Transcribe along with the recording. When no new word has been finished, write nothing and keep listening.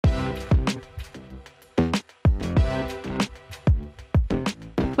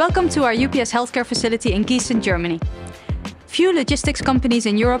Welcome to our UPS healthcare facility in Giessen, Germany. Few logistics companies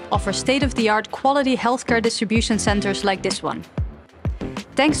in Europe offer state-of-the-art quality healthcare distribution centers like this one.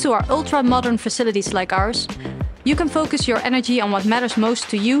 Thanks to our ultra-modern facilities like ours, you can focus your energy on what matters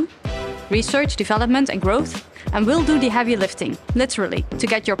most to you, research, development and growth, and we'll do the heavy lifting, literally, to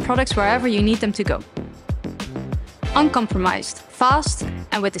get your products wherever you need them to go. Uncompromised, fast,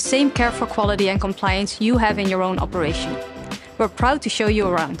 and with the same care for quality and compliance you have in your own operation. We're proud to show you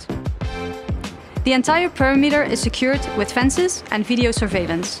around. The entire perimeter is secured with fences and video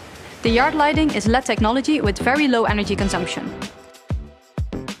surveillance. The yard lighting is LED technology with very low energy consumption.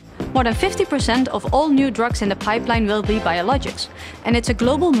 More than 50% of all new drugs in the pipeline will be biologics, and it's a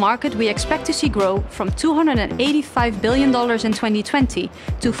global market we expect to see grow from $285 billion in 2020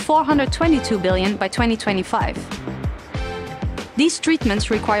 to $422 billion by 2025. These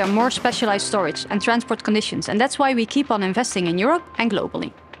treatments require more specialized storage and transport conditions, and that's why we keep on investing in Europe and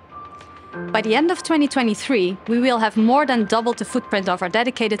globally. By the end of 2023, we will have more than doubled the footprint of our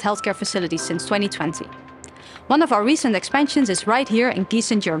dedicated healthcare facilities since 2020. One of our recent expansions is right here in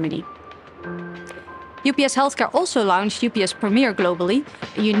Giessen, Germany. UPS Healthcare also launched UPS Premier globally,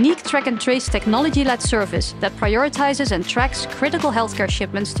 a unique track and trace technology-led service that prioritizes and tracks critical healthcare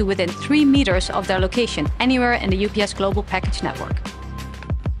shipments to within 3 meters of their location, anywhere in the UPS global package network.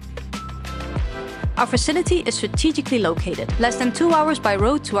 Our facility is strategically located, less than 2 hours by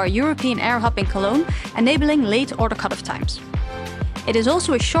road to our European air hub in Cologne, enabling late order cutoff times. It is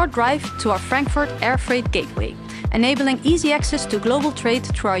also a short drive to our Frankfurt air freight gateway, enabling easy access to global trade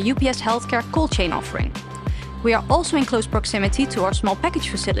through our UPS Healthcare cold chain offering. We are also in close proximity to our small package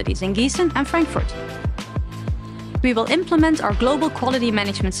facilities in Giessen and Frankfurt. We will implement our global quality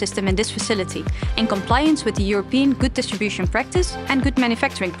management system in this facility in compliance with the European Good Distribution Practice and Good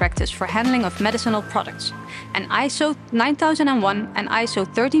Manufacturing Practice for handling of medicinal products, and ISO 9001 and ISO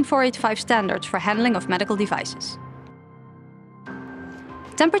 13485 standards for handling of medical devices.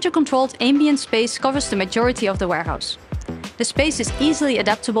 Temperature-controlled ambient space covers the majority of the warehouse. The space is easily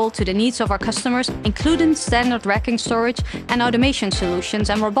adaptable to the needs of our customers, including standard racking storage and automation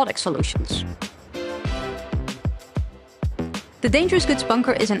solutions and robotic solutions. The dangerous goods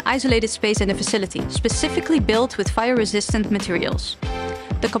bunker is an isolated space in the facility, specifically built with fire-resistant materials.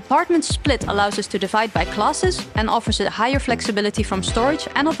 The compartment split allows us to divide by classes and offers a higher flexibility from storage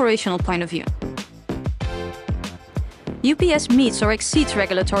and operational point of view. UPS meets or exceeds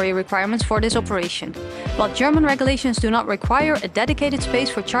regulatory requirements for this operation. While German regulations do not require a dedicated space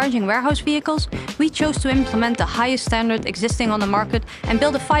for charging warehouse vehicles, we chose to implement the highest standard existing on the market and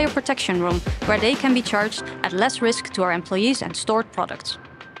build a fire protection room where they can be charged at less risk to our employees and stored products.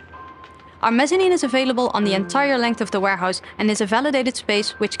 Our mezzanine is available on the entire length of the warehouse and is a validated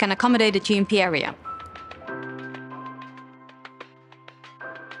space which can accommodate a GMP area.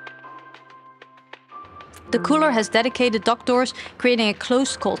 The cooler has dedicated dock doors, creating a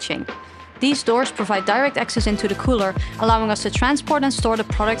closed cold chain. These doors provide direct access into the cooler, allowing us to transport and store the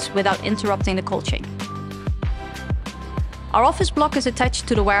products without interrupting the cold chain. Our office block is attached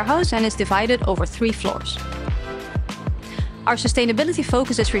to the warehouse and is divided over 3 floors. Our sustainability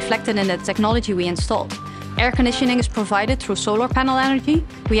focus is reflected in the technology we installed. Air conditioning is provided through solar panel energy,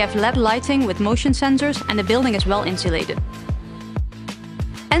 we have LED lighting with motion sensors, and the building is well insulated.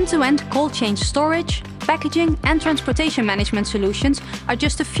 End-to-end cold chain storage, packaging and transportation management solutions are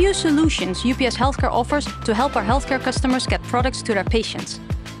just a few solutions UPS Healthcare offers to help our healthcare customers get products to their patients.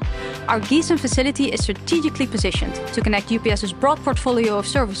 Our Giessen facility is strategically positioned to connect UPS's broad portfolio of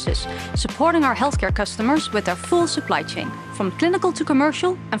services, supporting our healthcare customers with their full supply chain, from clinical to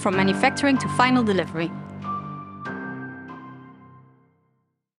commercial and from manufacturing to final delivery.